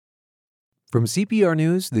From CPR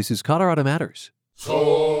News, this is Colorado Matters.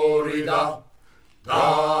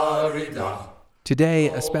 Today,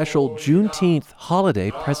 a special Juneteenth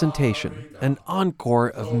holiday presentation, an encore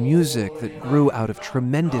of music that grew out of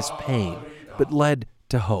tremendous pain, but led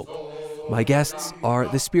to hope. My guests are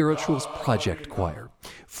the Spirituals Project Choir.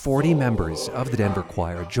 40 members of the Denver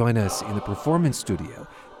Choir join us in the performance studio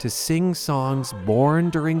to sing songs born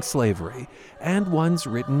during slavery and ones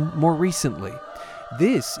written more recently.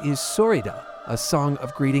 This is Sorida, a song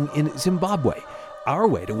of greeting in Zimbabwe, our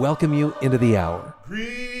way to welcome you into the hour.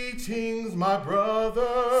 Greetings, my brother.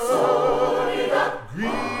 Sorida.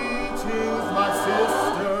 Greetings, my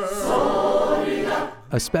sister. Sorida.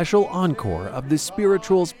 A special encore of the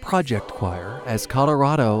Spirituals Project Choir as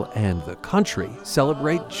Colorado and the country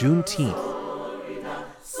celebrate Juneteenth.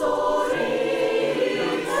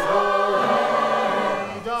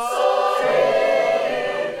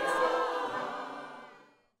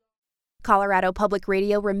 Colorado Public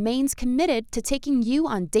Radio remains committed to taking you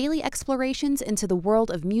on daily explorations into the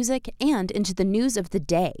world of music and into the news of the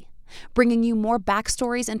day, bringing you more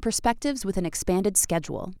backstories and perspectives with an expanded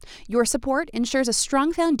schedule. Your support ensures a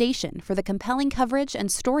strong foundation for the compelling coverage and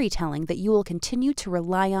storytelling that you will continue to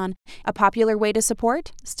rely on. A popular way to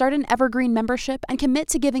support? Start an Evergreen membership and commit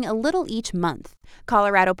to giving a little each month.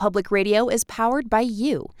 Colorado Public Radio is powered by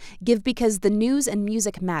you. Give because the news and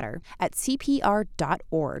music matter at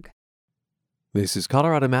CPR.org. This is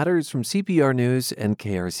Colorado Matters from CPR News and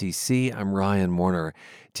KRCC. I'm Ryan Warner.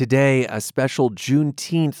 Today, a special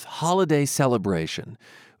Juneteenth holiday celebration.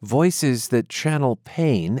 Voices that channel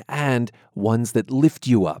pain and ones that lift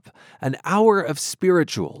you up. An hour of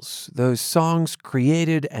spirituals, those songs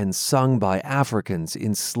created and sung by Africans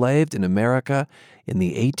enslaved in America in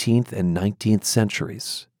the 18th and 19th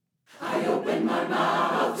centuries. I open my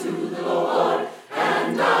mouth to the Lord,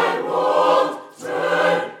 and I won't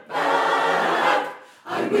turn back.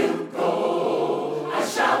 I will go, I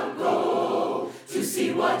shall go, to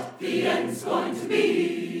see what the end's going to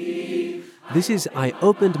be. This is I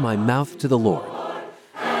Opened My Mouth to the Lord.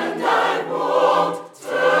 And I won't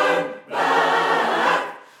turn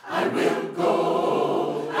back. I will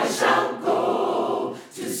go, I shall go,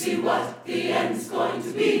 to see what the end's going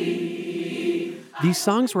to be. These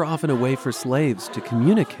songs were often a way for slaves to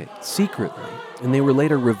communicate secretly, and they were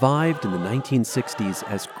later revived in the 1960s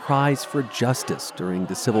as cries for justice during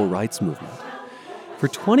the Civil Rights Movement. For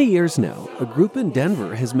 20 years now, a group in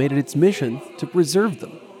Denver has made it its mission to preserve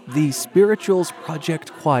them. The Spirituals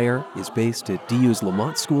Project Choir is based at DU's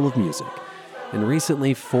Lamont School of Music, and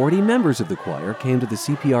recently 40 members of the choir came to the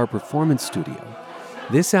CPR Performance Studio.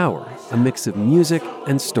 This hour, a mix of music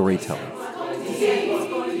and storytelling.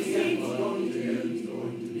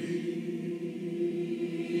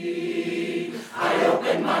 I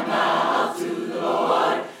open my mouth to the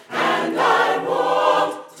Lord, and I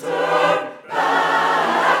won't turn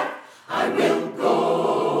back. I will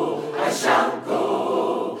go, I shall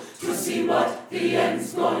go, to see what the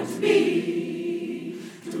end's going to be.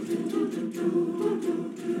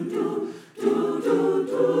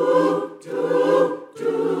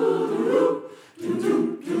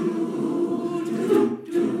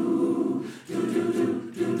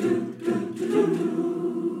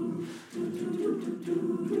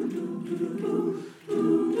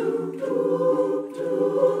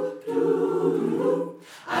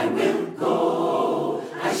 I will go,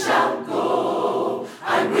 I shall go,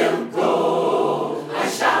 I will go, I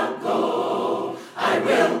shall go, I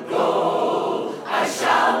will go, I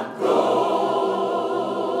shall go,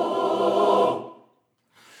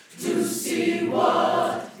 to see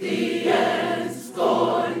what the end's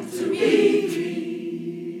going to be.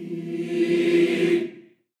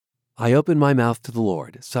 I Open My Mouth to the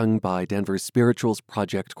Lord, sung by Denver's Spirituals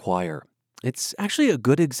Project Choir. It's actually a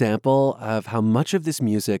good example of how much of this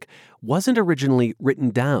music wasn't originally written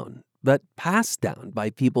down, but passed down by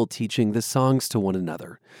people teaching the songs to one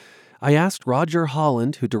another. I asked Roger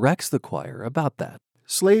Holland, who directs the choir, about that.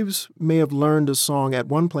 Slaves may have learned a song at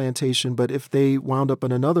one plantation, but if they wound up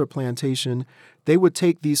in another plantation, they would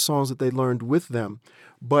take these songs that they learned with them.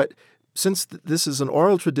 But since this is an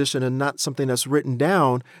oral tradition and not something that's written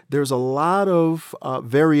down, there's a lot of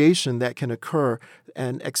variation that can occur,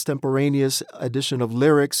 and extemporaneous addition of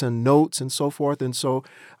lyrics and notes and so forth. And so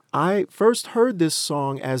I first heard this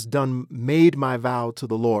song as done made my vow to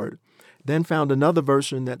the Lord, then found another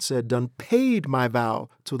version that said done paid my vow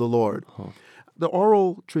to the Lord. The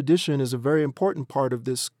oral tradition is a very important part of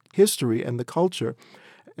this history and the culture.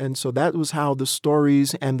 And so that was how the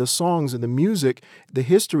stories and the songs and the music, the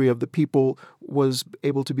history of the people was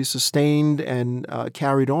able to be sustained and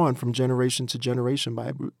carried on from generation to generation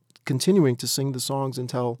by continuing to sing the songs and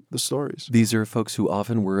tell the stories. These are folks who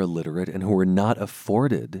often were illiterate and who were not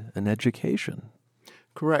afforded an education.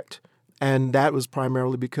 Correct. And that was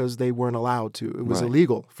primarily because they weren't allowed to. It was Right.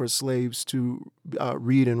 illegal for slaves to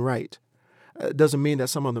read and write. It doesn't mean that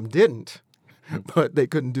some of them didn't, but they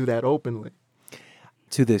couldn't do that openly.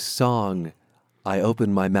 To this song, I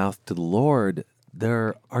open my mouth to the Lord,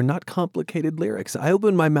 there are not complicated lyrics. I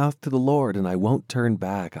open my mouth to the Lord and I won't turn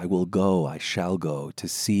back. I will go, I shall go to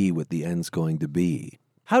see what the end's going to be.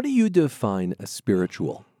 How do you define a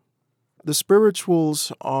spiritual? The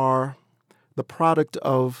spirituals are the product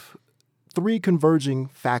of three converging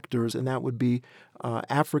factors, and that would be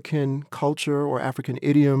African culture or African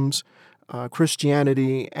idioms,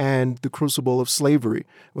 Christianity, and the crucible of slavery.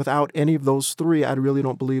 Without any of those three, I really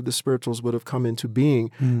don't believe the spirituals would have come into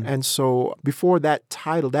being. And so before that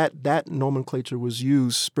title, that nomenclature was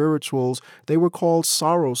used, spirituals, they were called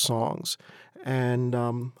sorrow songs. And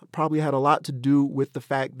probably had a lot to do with the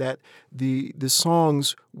fact that the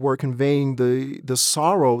songs were conveying the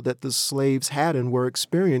sorrow that the slaves had and were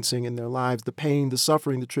experiencing in their lives, the pain, the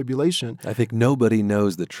suffering, the tribulation. I think nobody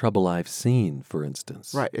knows the trouble I've seen, for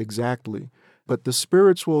instance. Right, exactly. But the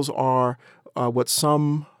spirituals are what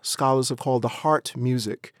some scholars have called the heart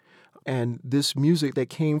music. And this music that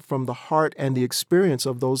came from the heart and the experience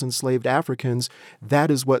of those enslaved Africans,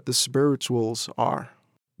 that is what the spirituals are.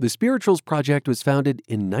 The Spirituals Project was founded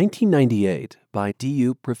in 1998 by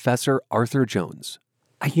DU professor Arthur Jones.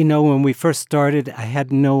 You know, when we first started, I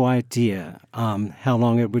had no idea how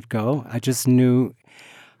long it would go. I just knew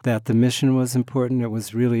that the mission was important. It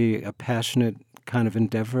was really a passionate kind of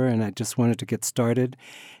endeavor, and I just wanted to get started.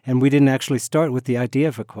 And we didn't actually start with the idea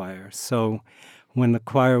of a choir. So when the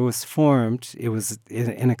choir was formed, it was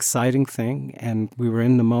an exciting thing, and we were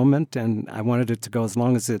in the moment, and I wanted it to go as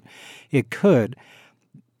long as it could.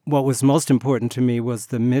 What was most important to me was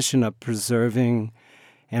the mission of preserving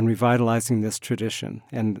and revitalizing this tradition.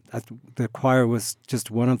 And the choir was just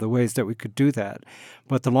one of the ways that we could do that.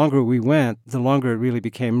 But the longer we went, the longer it really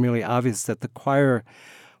became really obvious that the choir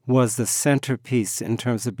was the centerpiece in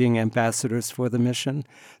terms of being ambassadors for the mission.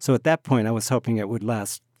 So at that point, I was hoping it would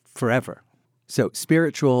last forever. So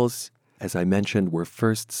spirituals, as I mentioned, were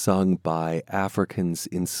first sung by Africans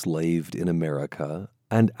enslaved in America.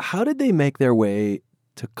 And how did they make their way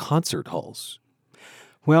to concert halls?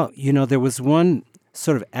 Well, you know, there was one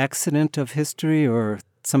sort of accident of history or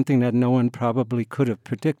something that no one probably could have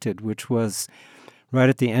predicted, which was right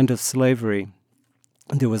at the end of slavery.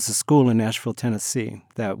 There was a school in Nashville, Tennessee,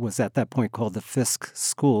 that was at that point called the Fisk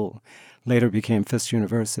School, later became Fisk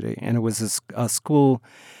University. And it was a school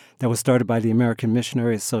that was started by the American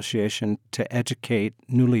Missionary Association to educate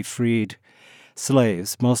newly freed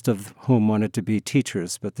slaves, most of whom wanted to be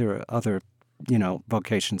teachers, but there are other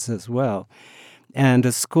vocations as well. And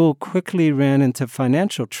the school quickly ran into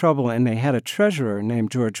financial trouble, and they had a treasurer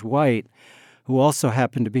named George White, who also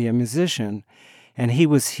happened to be a musician. And he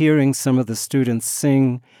was hearing some of the students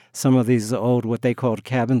sing some of these old, what they called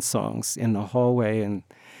cabin songs in the hallway. And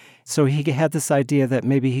so he had this idea that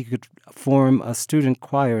maybe he could form a student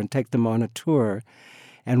choir and take them on a tour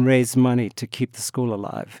and raise money to keep the school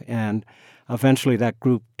alive. And eventually that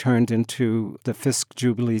group turned into the Fisk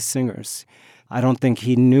Jubilee Singers. I don't think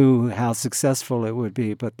he knew how successful it would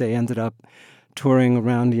be, but they ended up touring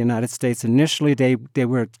around the United States. Initially, they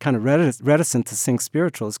were kind of reticent to sing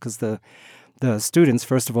spirituals because the students,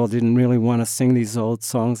 first of all, didn't really want to sing these old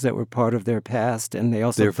songs that were part of their past, and they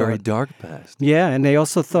also They're very dark past. Yeah, and they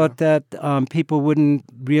also thought that people wouldn't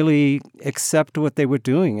really accept what they were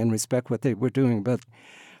doing and respect what they were doing, but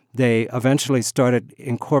they eventually started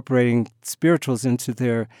incorporating spirituals into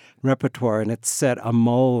their repertoire, and it set a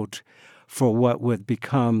mold for what would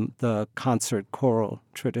become the concert choral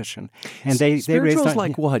tradition. And they spirituals raised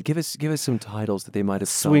like what? Give us some titles that they might have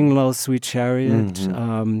sung. Swing Low, Sweet Chariot,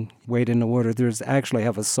 Wade in the Water. There's actually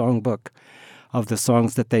have a songbook of the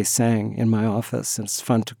songs that they sang in my office. It's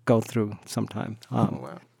fun to go through sometime.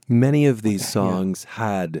 Many of these songs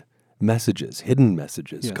had messages, hidden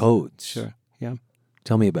messages, Yes. codes. Sure, yeah.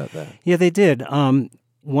 Tell me about that. Yeah, they did.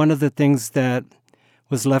 One of the things that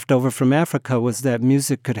was left over from Africa was that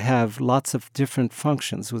music could have lots of different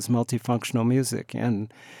functions. It was multifunctional music.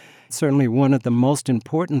 And certainly one of the most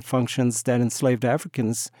important functions that enslaved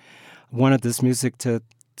Africans wanted this music to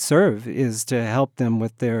serve is to help them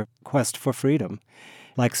with their quest for freedom.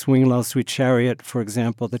 Like Swing Low, Sweet Chariot, for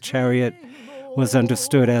example, the chariot was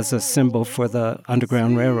understood as a symbol for the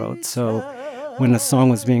Underground Railroad. So when the song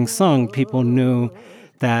was being sung, people knew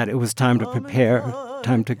that it was time to prepare,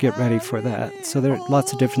 time to get ready for that. So there are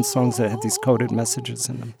lots of different songs that had these coded messages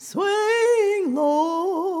in them. Swing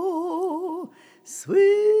low,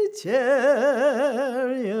 sweet chariot,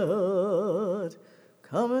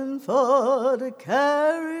 coming for to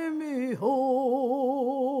carry me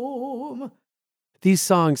home. These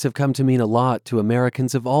songs have come to mean a lot to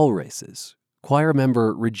Americans of all races. Choir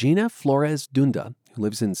member Regina Flores Dunda, who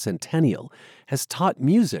lives in Centennial, has taught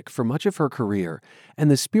music for much of her career,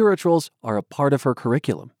 and the spirituals are a part of her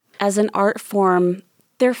curriculum. As an art form,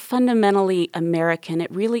 they're fundamentally American.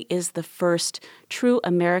 It really is the first true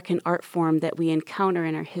American art form that we encounter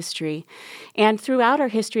in our history. And throughout our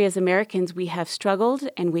history as Americans, we have struggled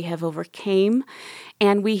and we have overcame.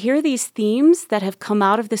 And we hear these themes that have come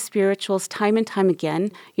out of the spirituals time and time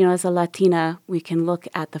again. You know, as a Latina, we can look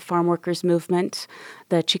at the farm workers movement,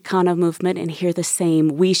 the Chicano movement, and hear the same,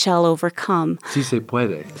 we shall overcome. Si se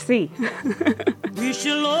puede. Si. We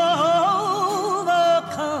shall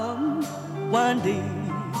overcome one day.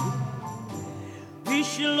 We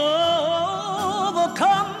shall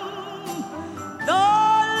overcome the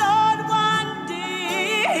Lord one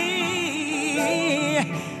day.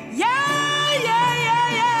 Yeah, yeah,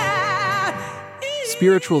 yeah, yeah.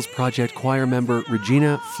 Spirituals Project choir member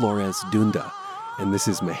Regina Flores Dunda. And this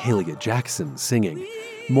is Mahalia Jackson singing.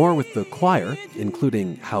 More with the choir,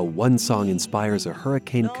 including how one song inspires a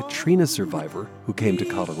Hurricane Katrina survivor who came to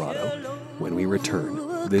Colorado, when we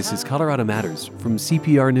return. This is Colorado Matters from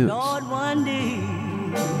CPR News. Lord, one day.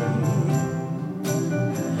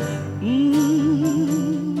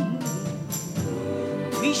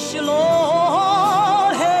 We shall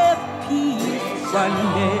all have peace one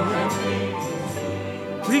day.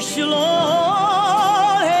 We shall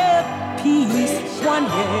all have peace one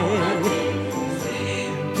day.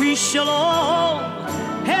 We shall all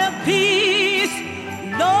have peace,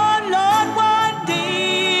 Lord, Lord, one day.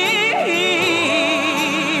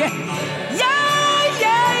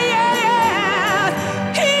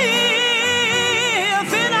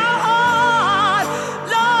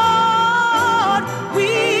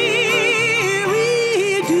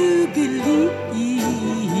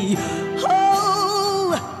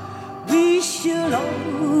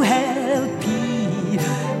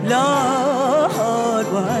 Lord,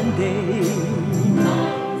 one day.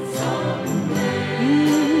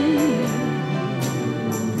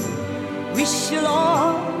 We shall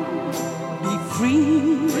all be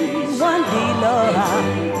free one day, Lord.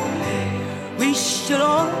 We shall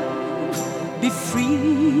all be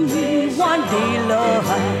free one day, Lord.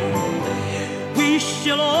 We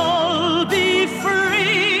shall all be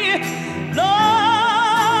free,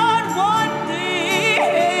 Lord, one day.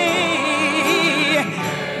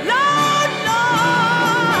 Lord,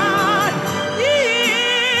 Lord,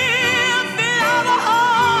 if in our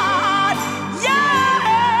heart,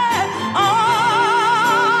 yeah,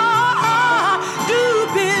 do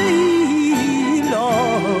believe,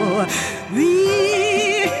 Lord, we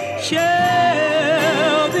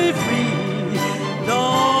shall be free,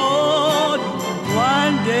 Lord,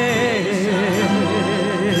 one day.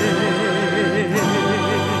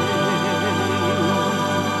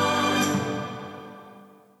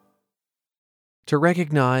 To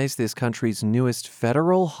recognize this country's newest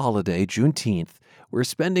federal holiday, Juneteenth, we're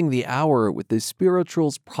spending the hour with the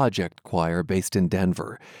Spirituals Project Choir based in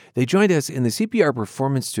Denver. They joined us in the CPR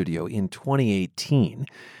Performance Studio in 2018.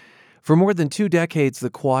 For more than 2 decades, the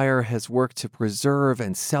choir has worked to preserve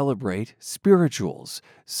and celebrate spirituals,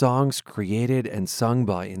 songs created and sung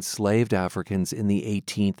by enslaved Africans in the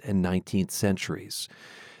 18th and 19th centuries.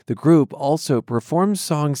 The group also performs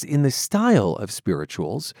songs in the style of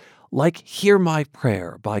spirituals, like Hear My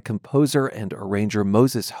Prayer by composer and arranger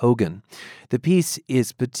Moses Hogan. The piece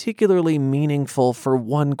is particularly meaningful for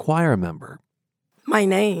one choir member. My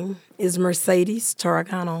name is Mercedes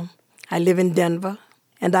Torragano. I live in Denver,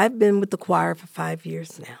 and I've been with the choir for 5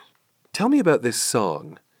 years now. Tell me about this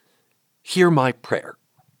song, Hear My Prayer.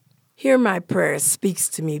 Hear My Prayer speaks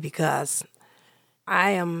to me because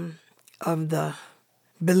I am of the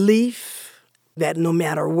belief that no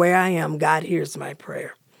matter where I am, God hears my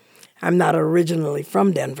prayer. I'm not originally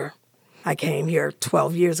from Denver. I came here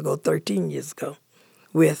 12 years ago, 13 years ago,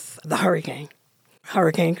 with the Hurricane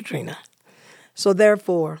Katrina. So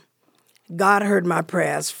therefore, God heard my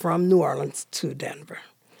prayers from New Orleans to Denver.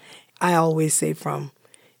 I always say from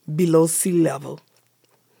below sea level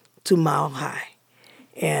to mile high.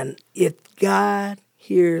 And if God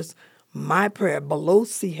hears my prayer below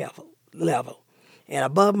sea level and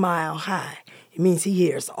above mile high, it means he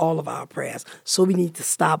hears all of our prayers. So we need to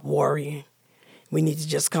stop worrying. We need to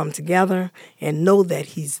just come together and know that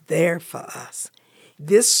he's there for us.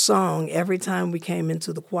 This song, every time we came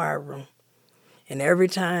into the choir room, and every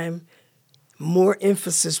time more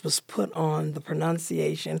emphasis was put on the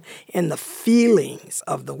pronunciation and the feelings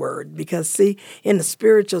of the word. Because, see, in the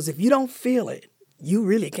spirituals, if you don't feel it, you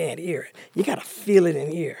really can't hear it. You got to feel it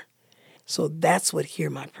and hear. So that's what Hear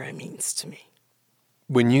My Prayer means to me.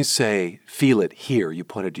 When you say feel it here, you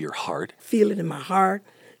point it to your heart. Feel it in my heart,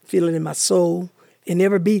 feel it in my soul, in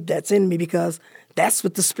every beat that's in me, because that's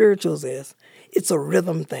what the spirituals is. It's a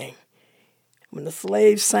rhythm thing. When the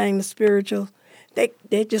slaves sang the spirituals,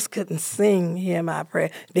 they just couldn't sing Hear My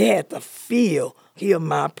Prayer. They had to feel Hear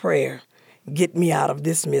My Prayer. Get me out of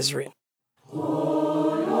this misery.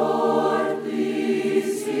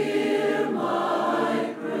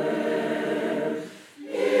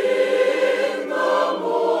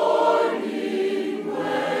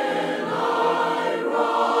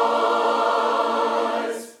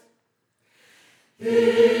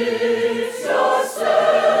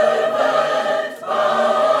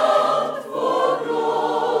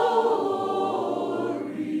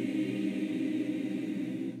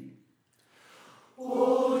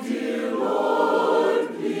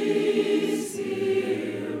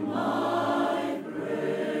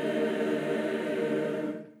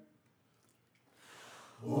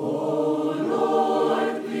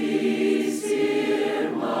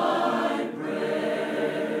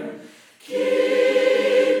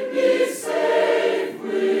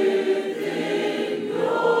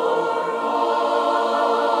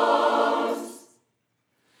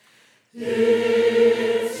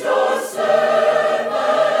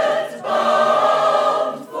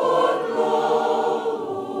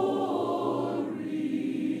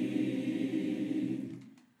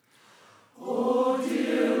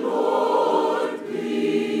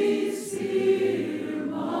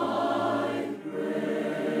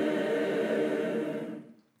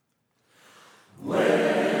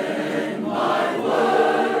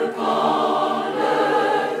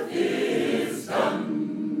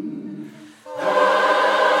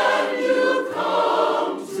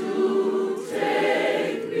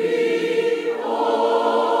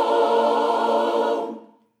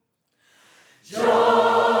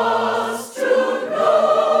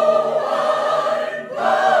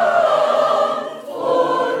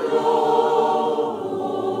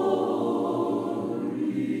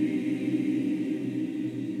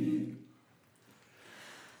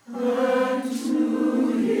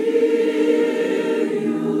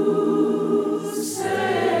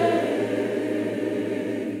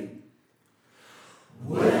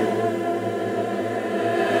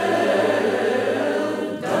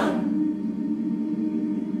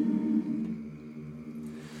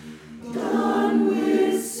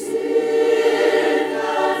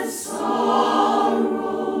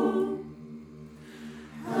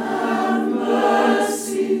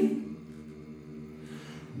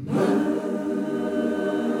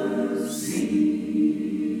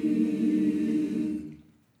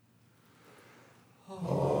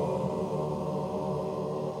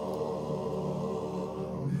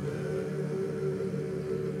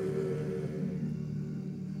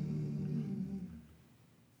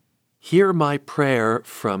 Hear My Prayer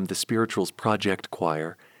from the Spirituals Project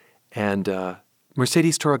Choir. And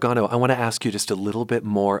Mercedes Torregano, I want to ask you just a little bit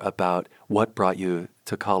more about what brought you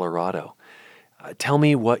to Colorado. Tell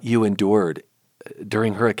me what you endured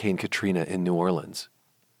during Hurricane Katrina in New Orleans.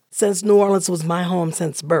 Since New Orleans was my home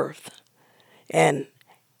since birth, and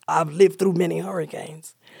I've lived through many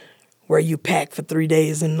hurricanes where you pack for 3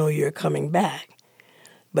 days and know you're coming back.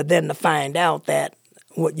 But then to find out that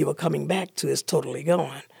what you were coming back to is totally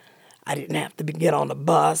gone. I didn't have to get on a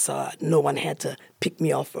bus. No one had to pick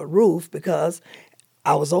me off a roof because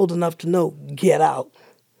I was old enough to know, get out.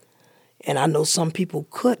 And I know some people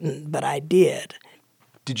couldn't, but I did.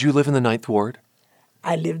 Did you live in the 9th Ward?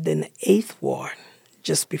 I lived in the 8th Ward,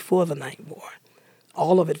 just before the 9th Ward.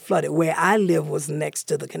 All of it flooded. Where I live was next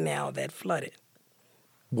to the canal that flooded.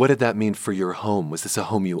 What did that mean for your home? Was this a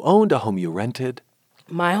home you owned, a home you rented?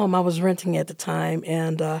 My home I was renting at the time,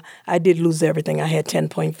 and I did lose everything. I had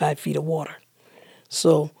 10.5 feet of water.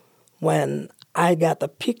 So when I got the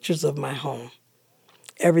pictures of my home,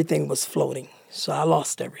 everything was floating. So I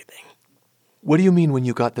lost everything. What do you mean when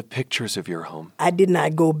you got the pictures of your home? I did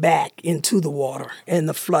not go back into the water and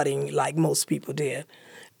the flooding like most people did.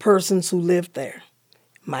 Persons who lived there,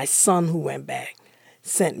 my son who went back,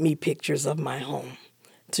 sent me pictures of my home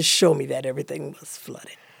to show me that everything was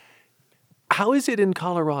flooded. How is it in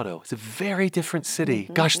Colorado? It's a very different city.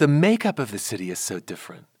 Mm-hmm. Gosh, the makeup of the city is so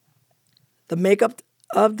different. The makeup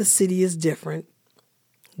of the city is different.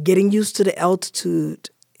 Getting used to the altitude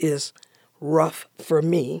is rough for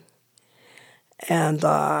me. And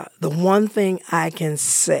the one thing I can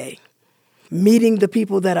say, meeting the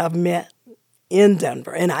people that I've met in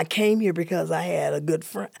Denver. And I came here because I had a good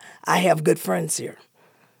friend. I have good friends here.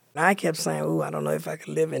 I kept saying, "Ooh, I don't know if I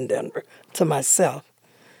could live in Denver," to myself.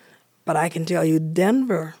 But I can tell you,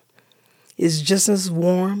 Denver is just as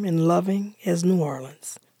warm and loving as New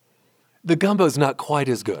Orleans. The gumbo's not quite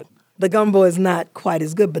as good. The gumbo is not quite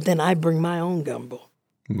as good, but then I bring my own gumbo.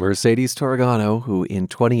 Mercedes Torregano, who in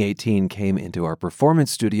 2018 came into our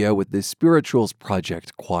performance studio with the Spirituals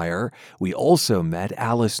Project Choir. We also met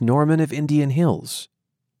Alice Norman of Indian Hills.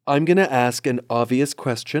 I'm going to ask an obvious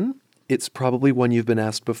question. It's probably one you've been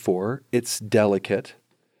asked before. It's delicate.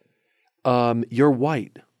 You're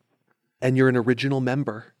white, and you're an original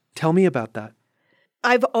member. Tell me about that.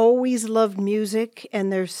 I've always loved music,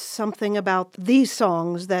 and there's something about these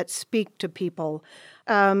songs that speak to people.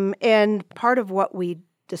 And part of what we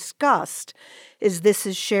discussed is this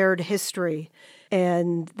is shared history,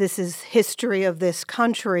 and this is history of this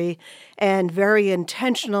country, and very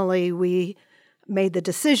intentionally we made the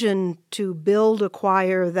decision to build a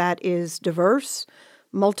choir that is diverse,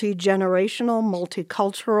 multi-generational,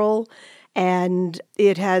 multicultural, and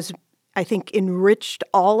it has, I think, enriched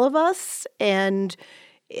all of us. And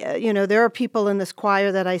there are people in this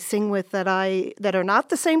choir that I sing with that are not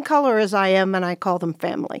the same color as I am, and I call them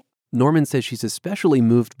family. Norman says she's especially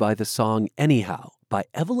moved by the song Anyhow by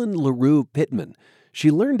Evelyn LaRue Pittman. She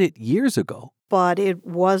learned it years ago. But it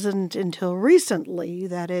wasn't until recently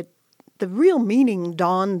that the real meaning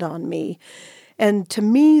dawned on me. And to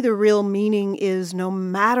me, the real meaning is no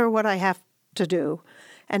matter what I have to do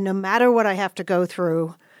and no matter what I have to go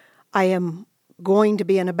through, I am going to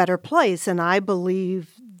be in a better place. And I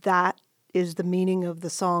believe that is the meaning of the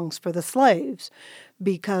songs for the slaves,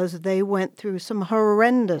 because they went through some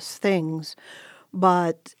horrendous things.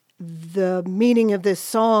 But the meaning of this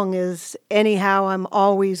song is, anyhow, I'm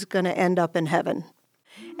always going to end up in heaven.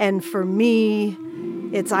 And for me,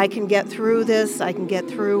 it's I can get through this. I can get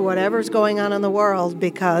through whatever's going on in the world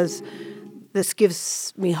because this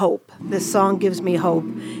gives me hope. This song gives me hope.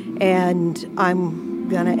 And I'm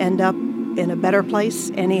going to end up in a better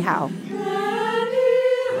place anyhow.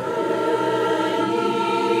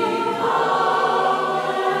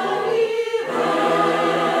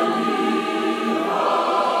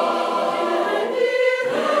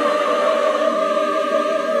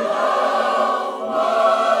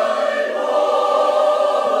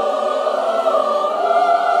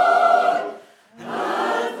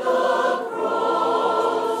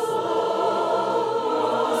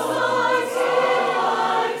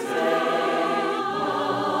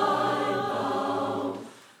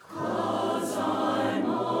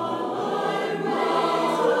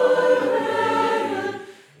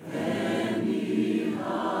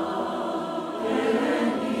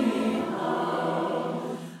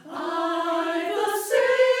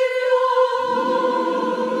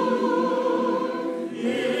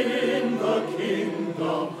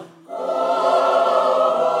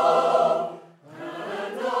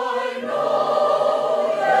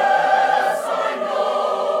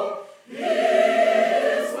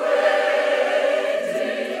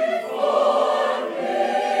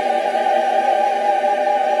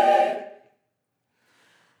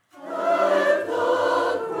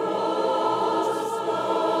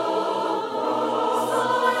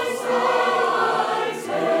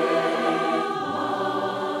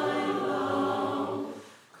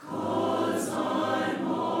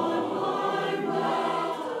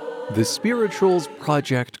 The Spirituals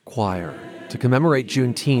Project Choir. To commemorate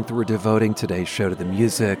Juneteenth, we're devoting today's show to the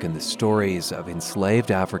music and the stories of enslaved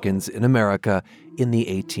Africans in America in the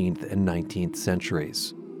 18th and 19th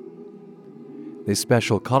centuries. This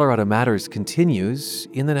special Colorado Matters continues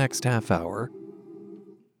in the next half hour.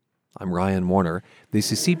 I'm Ryan Warner.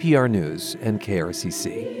 This is CPR News and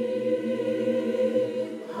KRCC.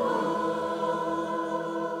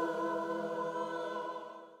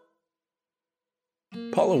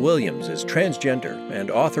 Paula Williams is transgender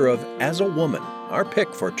and author of As a Woman, our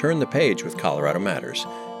pick for Turn the Page with Colorado Matters.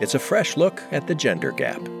 It's a fresh look at the gender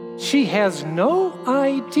gap. She has no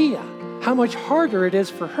idea how much harder it is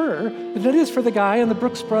for her than it is for the guy in the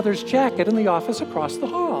Brooks Brothers jacket in the office across the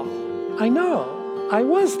hall. I know. I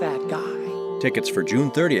was that guy. Tickets for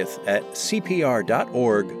June 30th at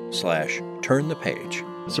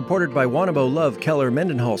cpr.org/turnthepage. Supported by Wanabo Love Keller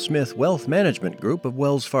Mendenhall Smith Wealth Management Group of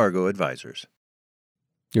Wells Fargo Advisors.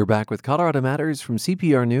 You're back with Colorado Matters from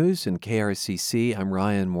CPR News and KRCC. I'm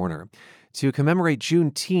Ryan Warner. To commemorate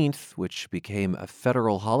Juneteenth, which became a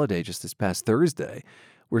federal holiday just this past Thursday,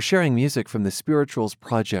 we're sharing music from the Spirituals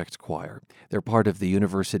Project Choir. They're part of the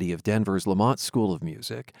University of Denver's Lamont School of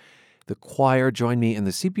Music. The choir joined me in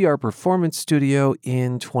the CPR Performance Studio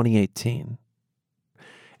in 2018.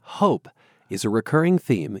 Hope is a recurring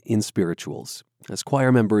theme in spirituals, as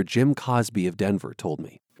choir member Jim Cosby of Denver told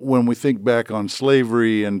me. When we think back on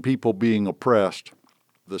slavery and people being oppressed,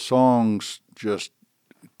 the songs just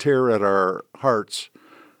tear at our hearts,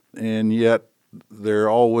 and yet they're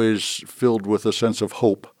always filled with a sense of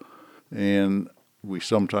hope. And we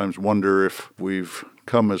sometimes wonder if we've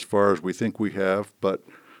come as far as we think we have, but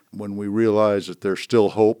when we realize that there's still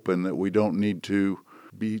hope and that we don't need to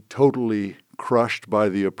be totally crushed by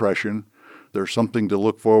the oppression, there's something to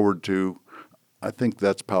look forward to. I think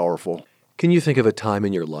that's powerful. Can you think of a time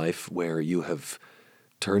in your life where you have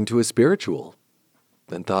turned to a spiritual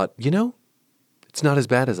and thought, it's not as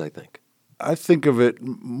bad as I think? I think of it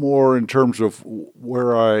more in terms of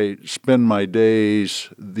where I spend my days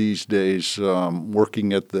these days,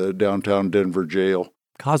 working at the downtown Denver jail.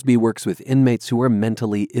 Cosby works with inmates who are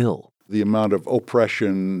mentally ill. The amount of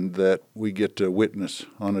oppression that we get to witness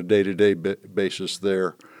on a day-to-day basis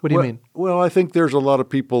there. What do you mean? Well, I think there's a lot of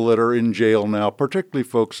people that are in jail now, particularly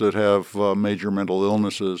folks that have major mental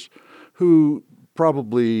illnesses, who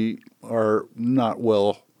probably are not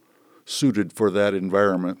well suited for that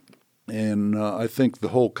environment. And I think the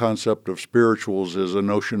whole concept of spirituals is a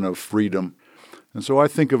notion of freedom. And so I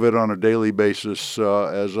think of it on a daily basis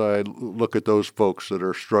as I look at those folks that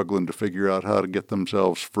are struggling to figure out how to get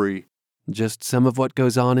themselves free. Just some of what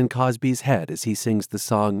goes on in Cosby's head as he sings the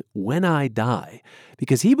song When I Die,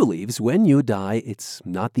 because he believes when you die, it's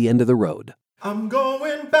not the end of the road. I'm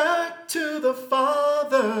going back to the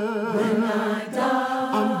Father when I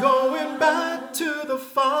die. I'm going back to the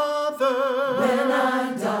Father when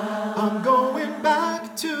I die. I'm going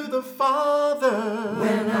back to the Father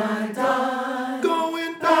when I die.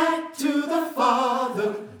 Going back to the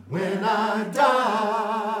Father when I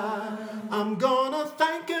die. I'm gonna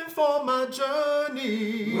thank Him for my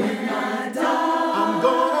journey when I die. I'm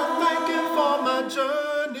gonna thank Him for my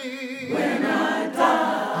journey when I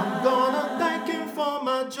die. I'm gonna thank Him for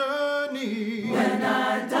my journey when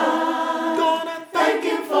I die. Gonna thank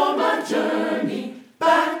Him for my journey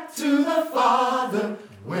back to the Father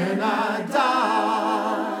when I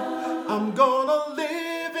die. I'm gonna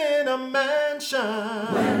live in a mansion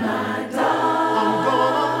when I die. I'm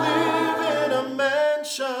gonna live in a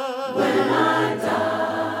mansion when I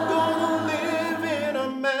die. Gonna live in a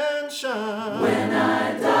mansion when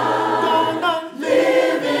I die. Gonna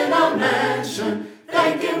live in a mansion.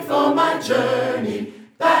 Thank Him for my journey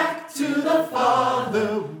back to the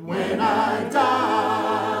Father when I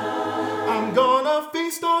die. I'm gonna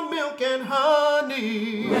feast on milk and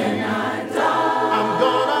honey when I die. I'm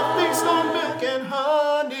gonna feast on milk and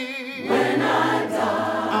honey when I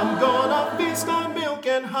die. I'm gonna feast on milk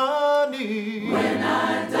and honey when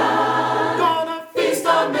I die. Gonna feast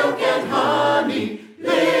on milk and honey.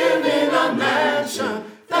 Live in a mansion.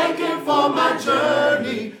 Thank Him for my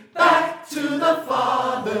journey back to the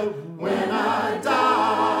Father when I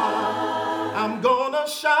die. I'm gonna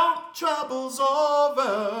shout troubles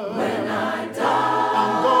over when I die.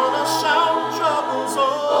 I'm gonna shout troubles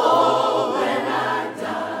over when I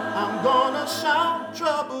die. I'm gonna shout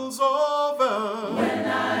troubles over when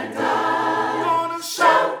I die. Gonna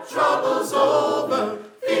shout troubles over.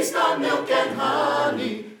 Feast on milk and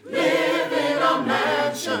honey. Live in a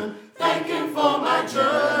mansion. Thank Him for my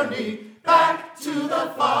journey back to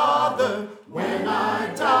the Father when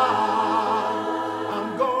I die.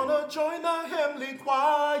 I'm gonna join the heavenly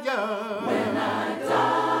choir when I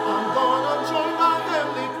die. I'm gonna join the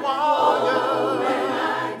heavenly choir when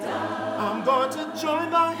I die. I'm going to join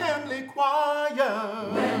the heavenly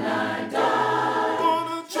choir when I die.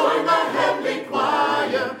 Gonna join the heavenly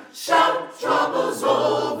choir. Shout troubles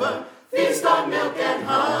over. Feast on milk and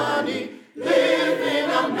honey. Live in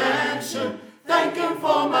a mansion. Thank Him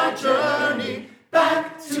for my journey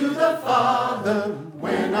back to the Father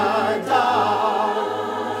when I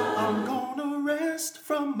die. I'm gonna rest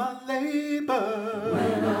from my labor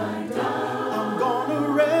when I die. I'm gonna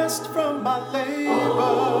rest from my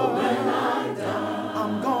labor when I die.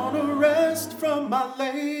 I'm gonna rest from my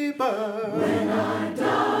labor when I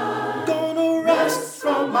die. Gonna rest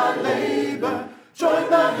from my labor. Join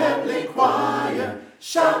the heavenly choir.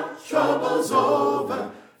 Shout troubles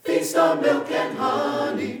over. Feast on milk and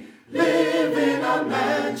honey. Live in a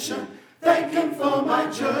mansion. Thank Him for my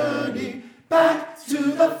journey back to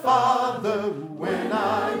the Father when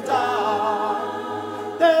I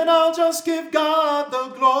die. Then I'll just give God the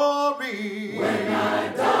glory when I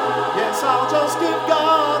die. Yes, I'll just give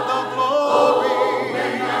God the glory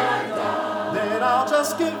when I die. Then I'll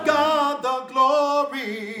just give God the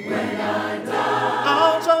glory when I die.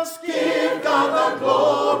 I'll just give God the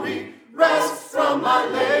glory. Rest from my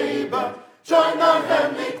labor. Join the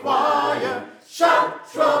heavenly choir.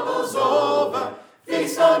 Shout troubles over.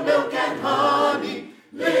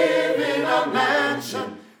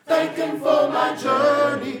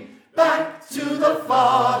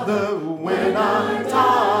 Father when I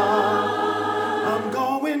die. I'm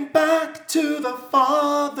going back to the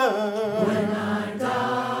Father when I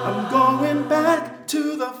die. I'm going back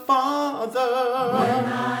to the Father when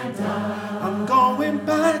I die. I'm going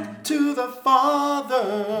back to the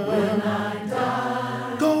Father when I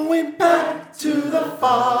die. Going back to the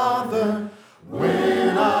Father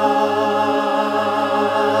when I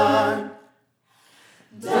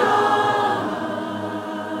die.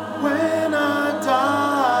 When I die.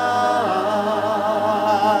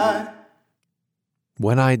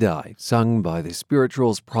 When I Die, sung by the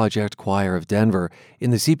Spirituals Project Choir of Denver in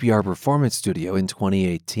the CPR Performance Studio in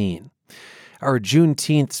 2018. Our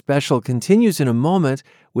Juneteenth special continues in a moment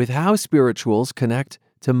with how spirituals connect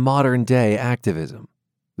to modern-day activism.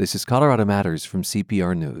 This is Colorado Matters from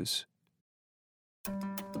CPR News.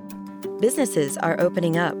 Businesses are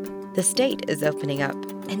opening up. The state is opening up.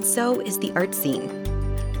 And so is the art scene.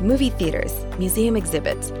 Movie theaters, museum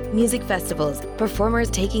exhibits, music festivals, performers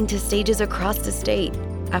taking to stages across the state.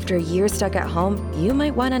 After a year stuck at home, you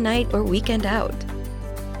might want a night or weekend out.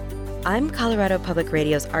 I'm Colorado Public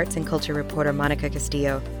Radio's arts and culture reporter Monica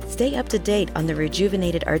Castillo. Stay up to date on the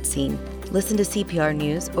rejuvenated art scene. Listen to CPR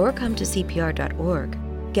News or come to CPR.org.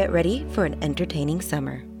 Get ready for an entertaining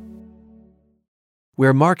summer.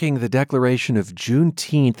 We're marking the declaration of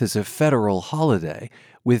Juneteenth as a federal holiday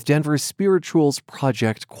with Denver's Spirituals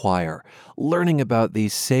Project Choir, learning about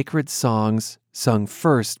these sacred songs sung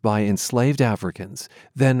first by enslaved Africans,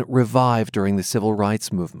 then revived during the Civil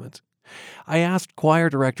Rights Movement. I asked choir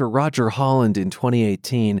director Roger Holland in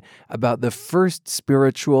 2018 about the first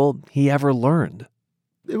spiritual he ever learned.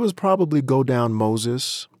 It was probably Go Down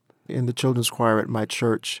Moses in the children's choir at my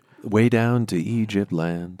church. Way down to Egypt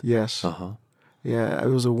land. Yes. Uh-huh. Yeah, it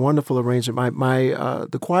was a wonderful arrangement.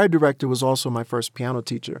 The choir director was also my first piano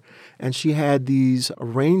teacher, and she had these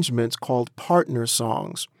arrangements called partner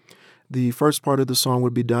songs. The first part of the song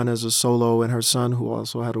would be done as a solo, and her son, who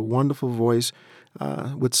also had a wonderful voice,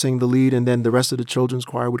 would sing the lead, and then the rest of the children's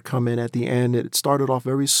choir would come in at the end. It started off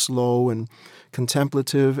very slow and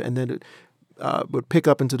contemplative, and then it would pick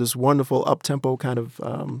up into this wonderful up-tempo kind of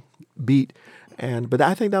beat. But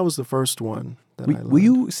I think that was the first one. Will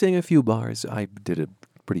you sing a few bars? I did a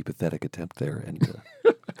pretty pathetic attempt there. And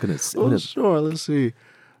sure. Let's see.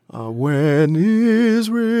 When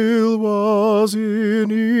Israel was in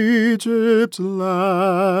Egypt's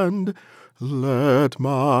land, let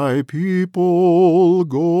my people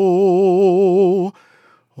go.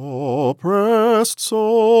 Oppressed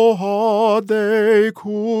so hard they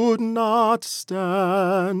could not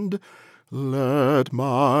stand, let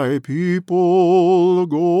my people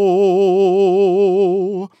go.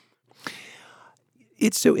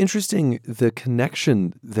 It's so interesting, the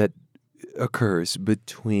connection that occurs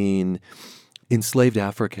between enslaved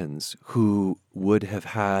Africans who would have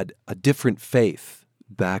had a different faith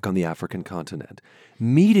back on the African continent,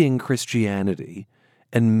 meeting Christianity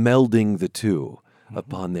and melding the two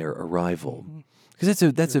upon their arrival.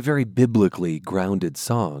 Because that's a very biblically grounded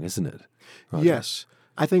song, isn't it, Roger? Yes.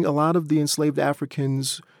 I think a lot of the enslaved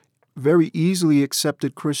Africans very easily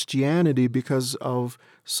accepted Christianity because of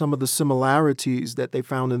some of the similarities that they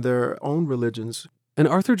found in their own religions. And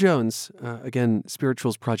Arthur Jones, again,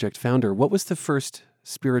 Spirituals Project founder, what was the first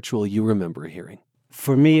spiritual you remember hearing?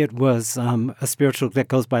 For me, it was a spiritual that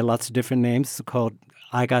goes by lots of different names, called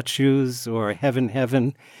I Got Shoes or Heaven,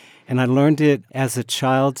 Heaven. And I learned it as a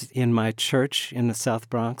child in my church in the South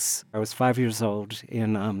Bronx. I was 5 years old,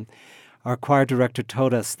 and our choir director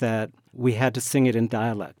told us that we had to sing it in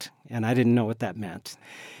dialect, and I didn't know what that meant.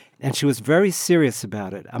 And she was very serious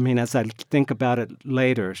about it. I mean, as I think about it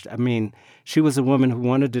later, I mean, she was a woman who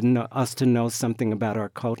wanted us to know something about our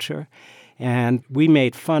culture, and we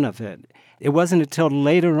made fun of it. It wasn't until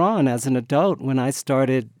later on, as an adult, when I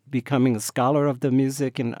started becoming a scholar of the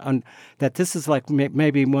music, and that this is like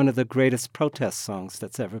maybe one of the greatest protest songs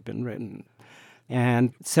that's ever been written.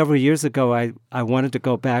 And several years ago, I wanted to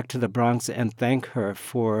go back to the Bronx and thank her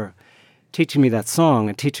for teaching me that song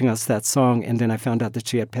and teaching us that song. And then I found out that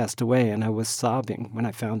she had passed away, and I was sobbing when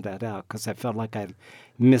I found that out because I felt like I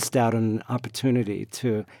missed out on an opportunity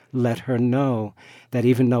to let her know that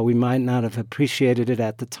even though we might not have appreciated it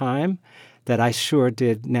at the time, that I sure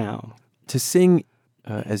did now. To sing,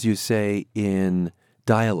 as you say, in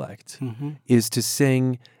dialect is to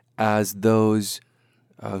sing as those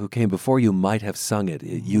who came before you might have sung it,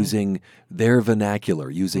 using their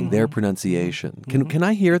vernacular, using their pronunciation. Can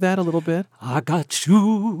I hear that a little bit? I got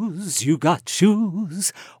shoes, you got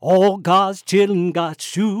shoes, all God's children got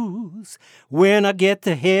shoes. When I get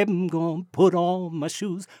to heaven, gonna put on my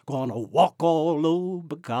shoes, gonna walk all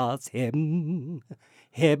over God's heaven.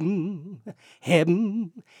 Heaven,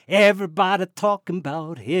 heaven, everybody talking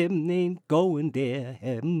about heaven, ain't going there.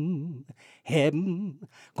 Heaven, heaven,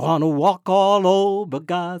 gonna walk all over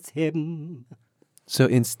God's heaven. So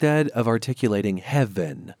instead of articulating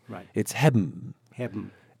heaven, Right. it's heaven.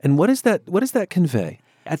 Heaven. And what does that convey?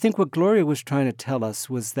 I think what Gloria was trying to tell us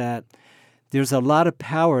was that there's a lot of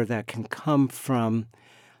power that can come from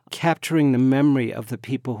capturing the memory of the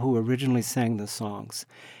people who originally sang the songs,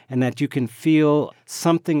 and that you can feel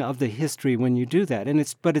something of the history when you do that.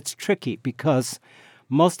 But it's tricky because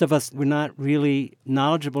most of us were not really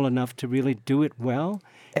knowledgeable enough to really do it well.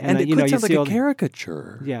 And it could sound like a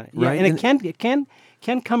caricature. Yeah, right? and it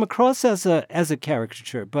can come across as a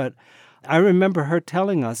caricature, but I remember her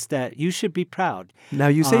telling us that you should be proud. Now,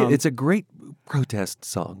 you say it's a great protest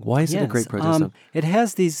song. Why is it a great protest song? It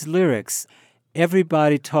has these lyrics,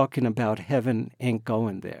 everybody talking about heaven ain't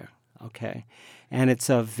going there, okay? And it's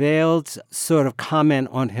a veiled sort of comment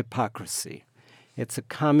on hypocrisy. It's a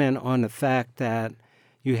comment on the fact that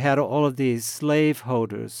you had all of these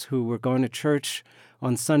slaveholders who were going to church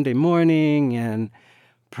on Sunday morning and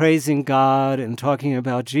praising God and talking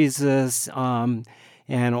about Jesus,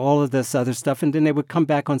 and all of this other stuff. And then they would come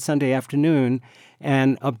back on Sunday afternoon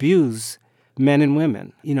and abuse men and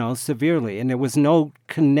women, severely. And there was no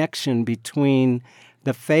connection between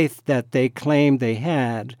the faith that they claimed they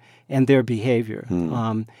had and their behavior.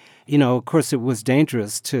 Of course, it was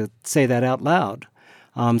dangerous to say that out loud.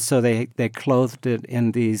 So they clothed it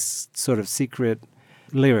in these sort of secret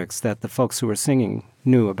lyrics that the folks who were singing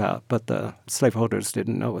knew about, but the slaveholders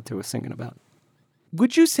didn't know what they were singing about.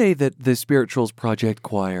 Would you say that the Spirituals Project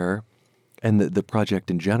Choir and the project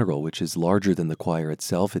in general, which is larger than the choir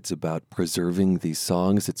itself, it's about preserving these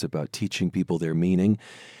songs, it's about teaching people their meaning,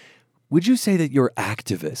 would you say that you're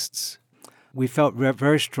activists? We felt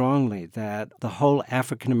very strongly that the whole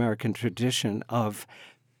African-American tradition of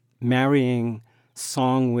marrying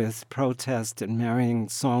song with protest and marrying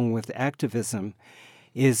song with activism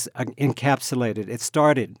is encapsulated. It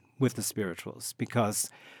started with the Spirituals because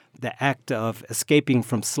the act of escaping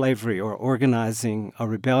from slavery or organizing a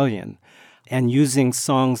rebellion and using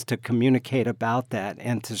songs to communicate about that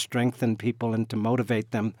and to strengthen people and to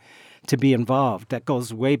motivate them to be involved, that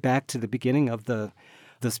goes way back to the beginning of the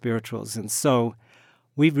Spirituals. And so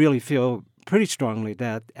we really feel pretty strongly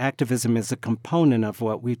that activism is a component of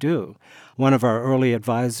what we do. One of our early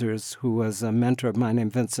advisors, who was a mentor of mine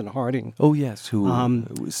named Vincent Harding. Oh, yes, who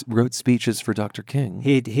wrote speeches for Dr. King.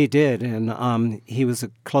 He did, and he was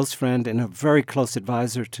a close friend and a very close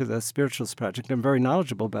advisor to the Spirituals Project and very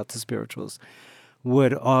knowledgeable about the Spirituals,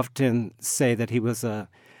 would often say that he was a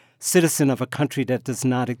citizen of a country that does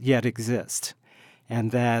not yet exist, and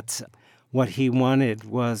that what he wanted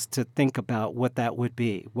was to think about what that would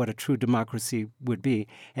be, what a true democracy would be.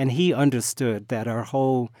 And he understood that our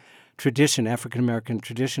whole tradition, African-American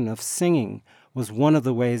tradition of singing, was one of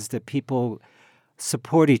the ways that people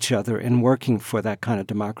support each other in working for that kind of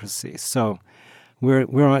democracy. So we're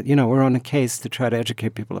on a case to try to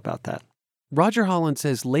educate people about that. Roger Holland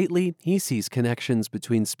says lately he sees connections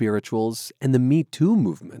between spirituals and the Me Too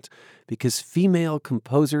movement because female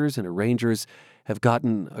composers and arrangers have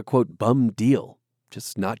gotten a, quote, bum deal,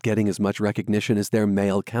 just not getting as much recognition as their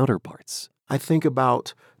male counterparts. I think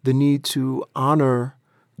about the need to honor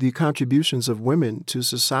the contributions of women to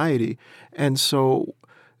society. And so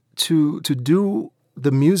to do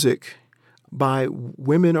the music by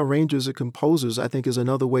women arrangers and composers, I think, is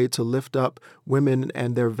another way to lift up women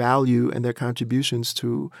and their value and their contributions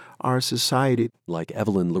to our society. Like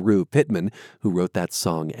Evelyn LaRue Pittman, who wrote that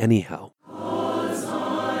song Anyhow.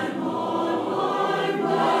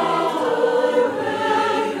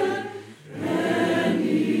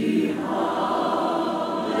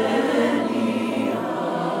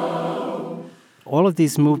 All of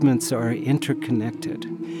these movements are interconnected.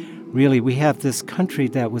 Really, we have this country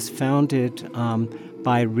that was founded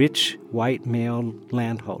by rich white male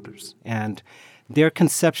landholders, and their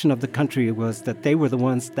conception of the country was that they were the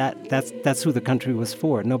ones that's who the country was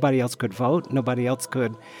for. Nobody else could vote. Nobody else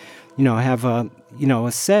could, have a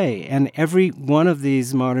say. And every one of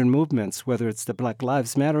these modern movements, whether it's the Black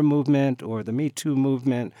Lives Matter movement or the Me Too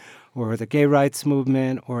movement or the gay rights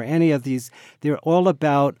movement or any of these, they're all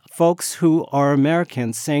about folks who are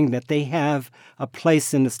Americans saying that they have a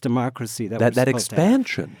place in this democracy that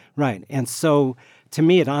expansion. Right. And so to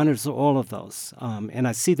me, it honors all of those. And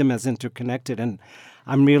I see them as interconnected. And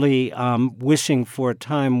I'm really wishing for a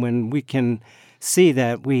time when we can see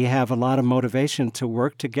that we have a lot of motivation to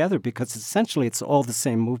work together, because essentially it's all the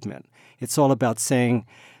same movement. It's all about saying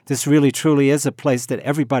this really truly is a place that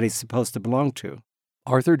everybody's supposed to belong to.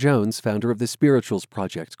 Arthur Jones, founder of the Spirituals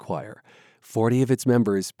Project Choir. 40 of its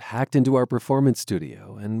members packed into our performance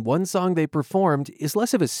studio, and one song they performed is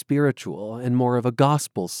less of a spiritual and more of a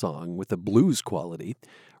gospel song with a blues quality.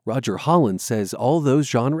 Roger Holland says all those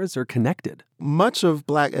genres are connected. Much of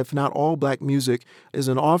Black, if not all Black music, is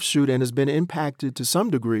an offshoot and has been impacted to some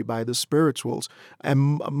degree by the spirituals.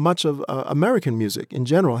 And much of American music in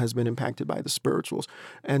general has been impacted by the spirituals.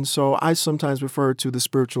 And so I sometimes refer to the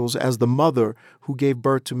spirituals as the mother who gave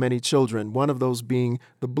birth to many children, one of those being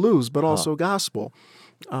the blues, but also gospel.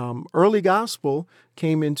 Early gospel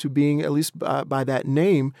came into being, at least by that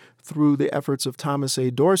name, through the efforts of Thomas A.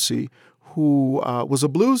 Dorsey, who was a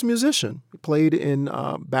blues musician, played in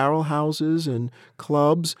barrel houses and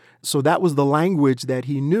clubs. So that was the language that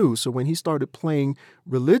he knew. So when he started playing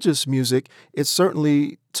religious music, it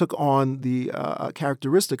certainly took on the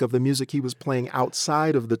characteristic of the music he was playing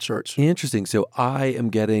outside of the church. Interesting. So I am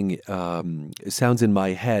getting sounds in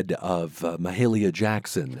my head of Mahalia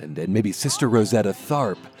Jackson and maybe Sister Rosetta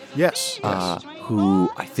Tharpe. Yes. Who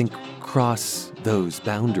I think cross those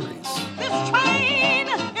boundaries. This train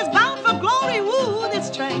is bound for glory, woo,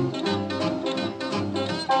 this train.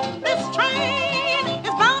 This train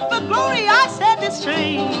is bound for glory, I said this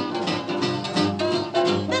train.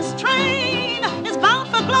 This train is bound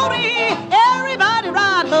for glory, everybody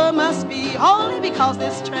ride her must be holy because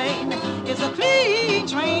this train is a clean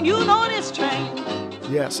train, you know this train.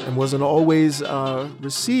 Yes, and wasn't always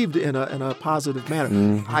received in a positive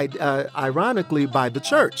manner. Ironically, by the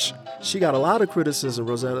church. She got a lot of criticism,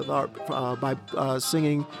 Rosetta Tharpe, by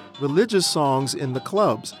singing religious songs in the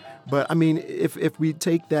clubs. But, I mean, if we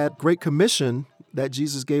take that Great Commission that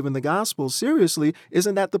Jesus gave in the gospel seriously,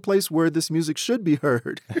 isn't that the place where this music should be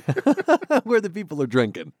heard? Where the people are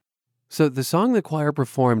drinking. So the song the choir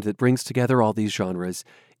performed that brings together all these genres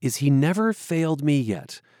is He Never Failed Me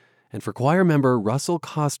Yet. And for choir member Russell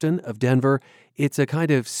Costin of Denver, it's a kind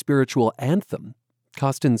of spiritual anthem.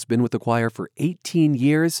 Costin's been with the choir for 18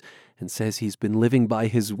 years and says he's been living by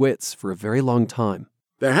his wits for a very long time.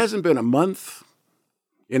 There hasn't been a month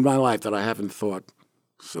in my life that I haven't thought,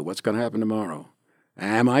 so what's going to happen tomorrow?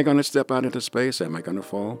 Am I going to step out into space? Am I going to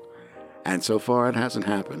fall? And so far, it hasn't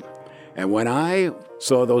happened. And when I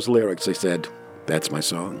saw those lyrics, I said, that's my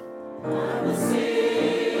song. I will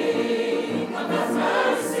sing of His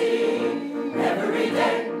mercy every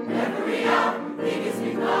day, every hour. He gives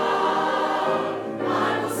me power.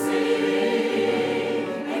 I will sing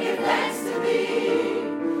and give thanks to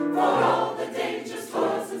Thee for all the dangers,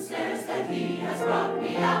 toils, and snares that He has brought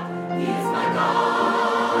me out. He is my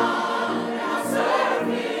God, and I'll serve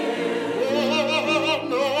Him.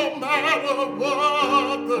 No matter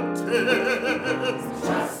what the test,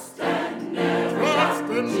 Trust and never trust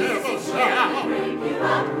and never shall. bring you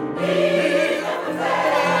up. He never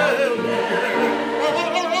failed me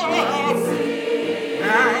I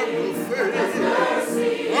will sing God's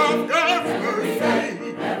mercy of God's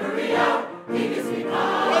mercy. every hour. He gives me power. I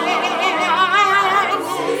will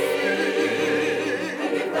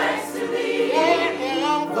And give thanks to Thee sing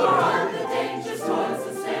for all the dangers, toils,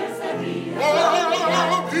 and snares that He has brought me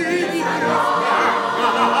out. of He is my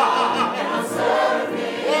And I'll serve Him. God.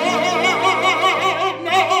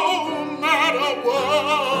 No matter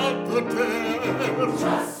what the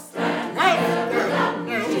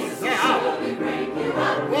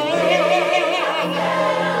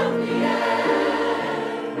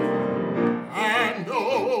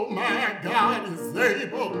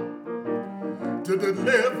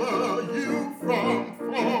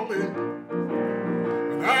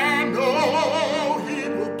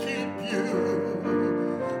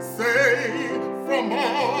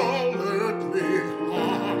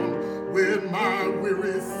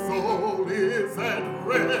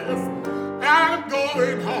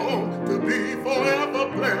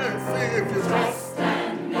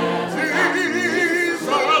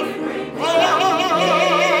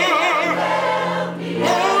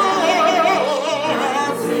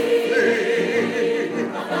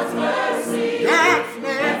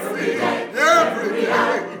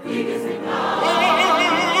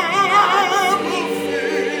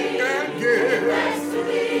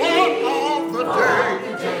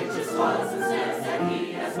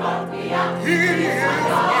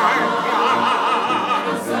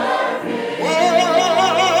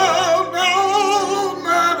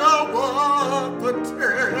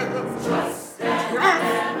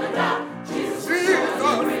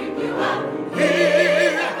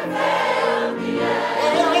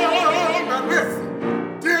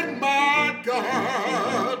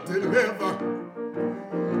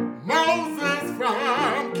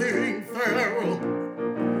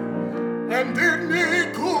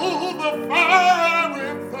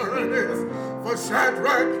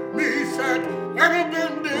Shadrach, Meshach, and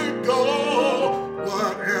Abednego.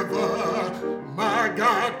 Whatever my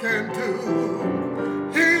God can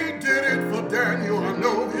do, He did it for Daniel. I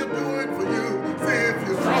know He'll do it for you. See if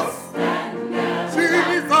you trust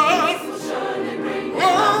Jesus.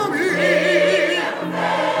 Oh, He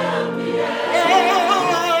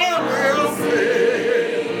will see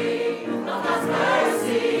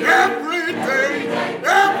every day,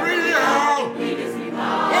 every hour.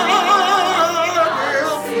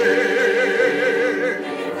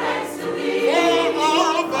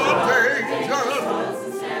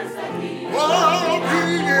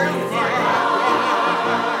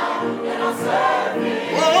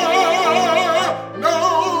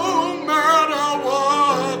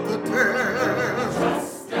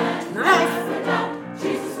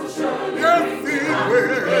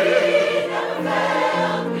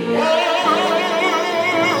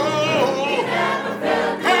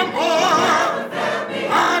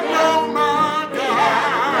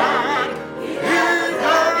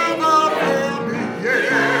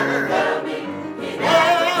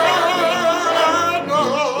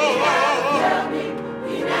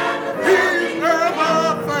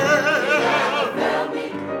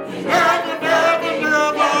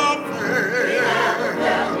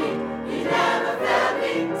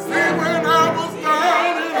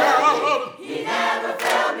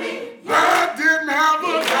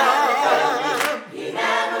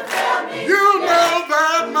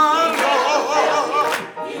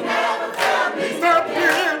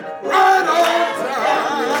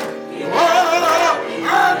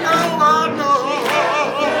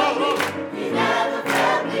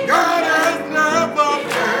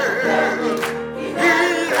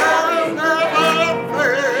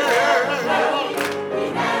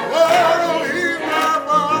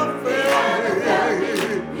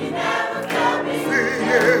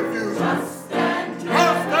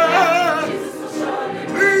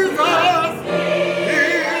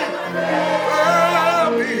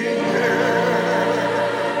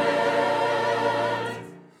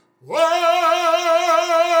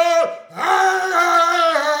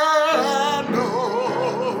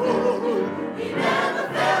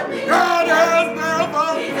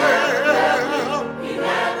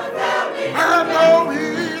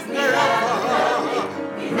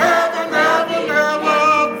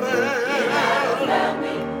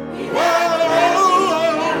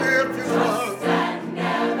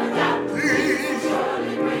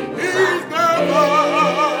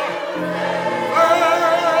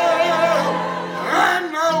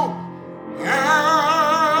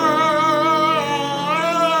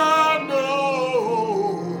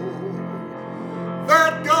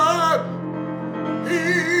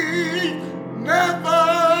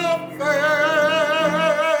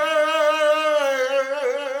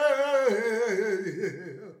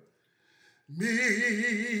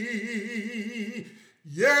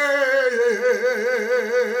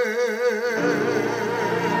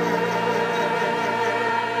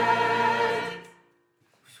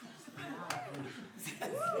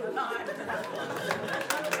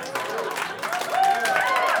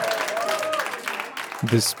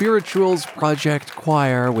 The Spirituals Project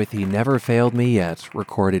Choir with He Never Failed Me Yet,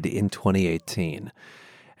 recorded in 2018.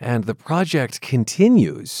 And the project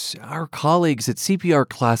continues. Our colleagues at CPR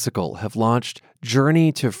Classical have launched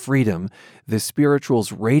Journey to Freedom, the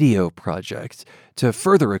Spirituals Radio Project, to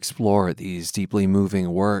further explore these deeply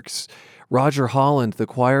moving works. Roger Holland, the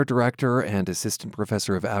choir director and assistant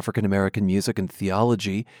professor of African American music and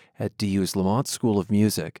theology at DU's Lamont School of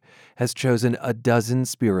Music, has chosen a dozen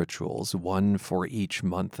spirituals, one for each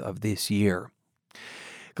month of this year.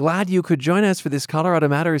 Glad you could join us for this Colorado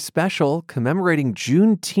Matters special commemorating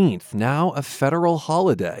Juneteenth, now a federal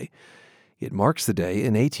holiday. It marks the day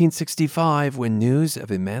in 1865 when news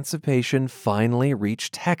of emancipation finally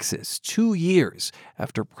reached Texas, 2 years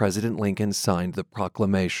after President Lincoln signed the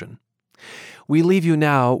proclamation. We leave you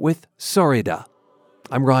now with Sorida.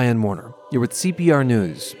 I'm Ryan Warner. You're with CPR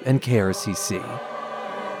News and KRCC.